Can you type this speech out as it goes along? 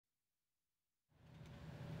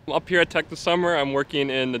Up here at Tech this summer, I'm working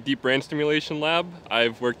in the deep brain stimulation lab.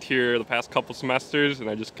 I've worked here the past couple semesters, and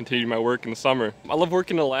I just continued my work in the summer. I love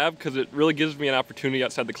working in a lab because it really gives me an opportunity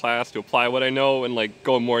outside the class to apply what I know and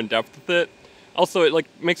go more in depth with it. Also, it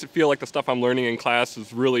makes it feel like the stuff I'm learning in class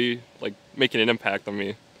is really making an impact on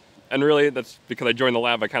me. And really, that's because I joined the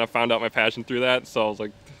lab. I kind of found out my passion through that, so I was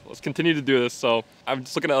like, let's continue to do this. So I'm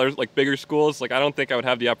just looking at other bigger schools. I don't think I would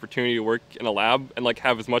have the opportunity to work in a lab and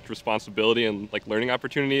have as much responsibility and learning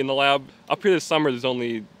opportunity in the lab. Up here this summer, there's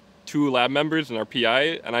only 2 lab members and our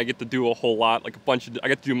PI, and I get to do a whole lot, I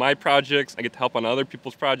get to do my projects, I get to help on other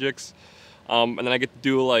people's projects. And then I get to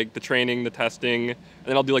do the training, the testing, and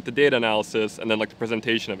then I'll do the data analysis and then the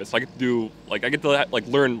presentation of it. So I get to do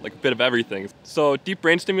learn a bit of everything. So deep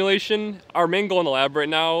brain stimulation, our main goal in the lab right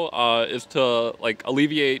now is to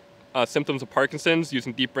alleviate symptoms of Parkinson's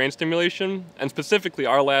using deep brain stimulation, and specifically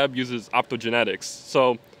our lab uses optogenetics.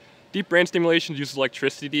 So deep brain stimulation uses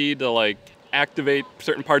electricity to activate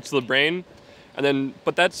certain parts of the brain,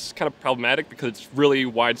 but that's kind of problematic because it's really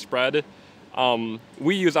widespread.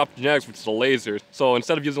 We use optogenetics, which is a laser. So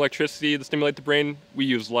instead of using electricity to stimulate the brain, we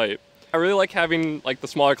use light. I really like having the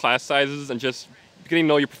smaller class sizes and just getting to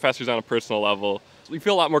know your professors on a personal level. So you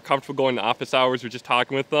feel a lot more comfortable going to office hours or just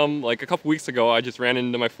talking with them. A couple weeks ago, I just ran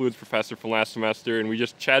into my fluids professor from last semester and we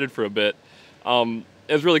just chatted for a bit. It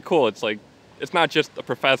was really cool. It's not just a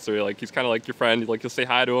professor. He's kind of like your friend. You'll say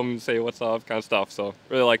hi to him, say what's up, kind of stuff. So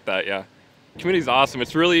really like that, yeah. Community's awesome.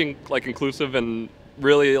 It's really inclusive and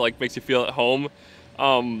really makes you feel at home.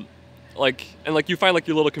 And you find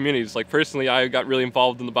your little communities. Personally, I got really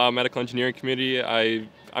involved in the biomedical engineering community.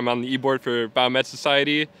 I'm on the e-board for Biomed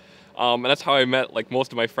Society, and that's how I met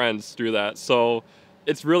most of my friends through that. So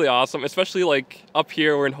it's really awesome, especially up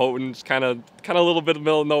here we're in Houghton. It's kind of a little bit in the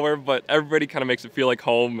middle of nowhere, but everybody kind of makes it feel like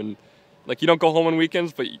home. And you don't go home on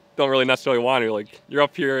weekends, but you don't really necessarily want to. You're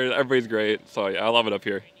up here, everybody's great. So yeah, I love it up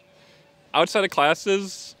here. Outside of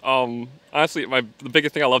classes, honestly, the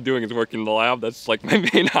biggest thing I love doing is working in the lab. That's my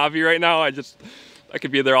main hobby right now. I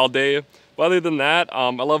could be there all day. But other than that, I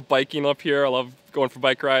love biking up here. I love going for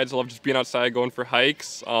bike rides. I love just being outside, going for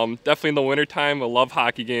hikes. Definitely in the wintertime, I love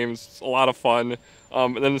hockey games. It's a lot of fun.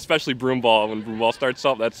 And then especially broomball. When broomball starts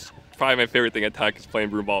up, that's probably my favorite thing at Tech is playing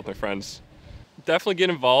broomball with my friends. Definitely get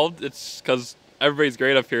involved. It's because everybody's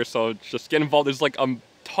great up here, so just get involved. There's a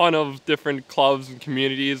ton of different clubs and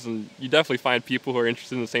communities, and you definitely find people who are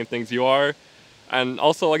interested in the same things you are. And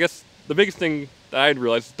also, I guess the biggest thing that I'd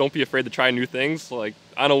realize is don't be afraid to try new things.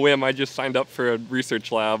 On a whim, I just signed up for a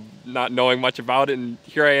research lab, not knowing much about it, and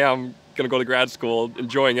here I am going to go to grad school,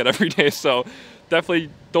 enjoying it every day. So definitely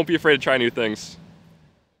don't be afraid to try new things.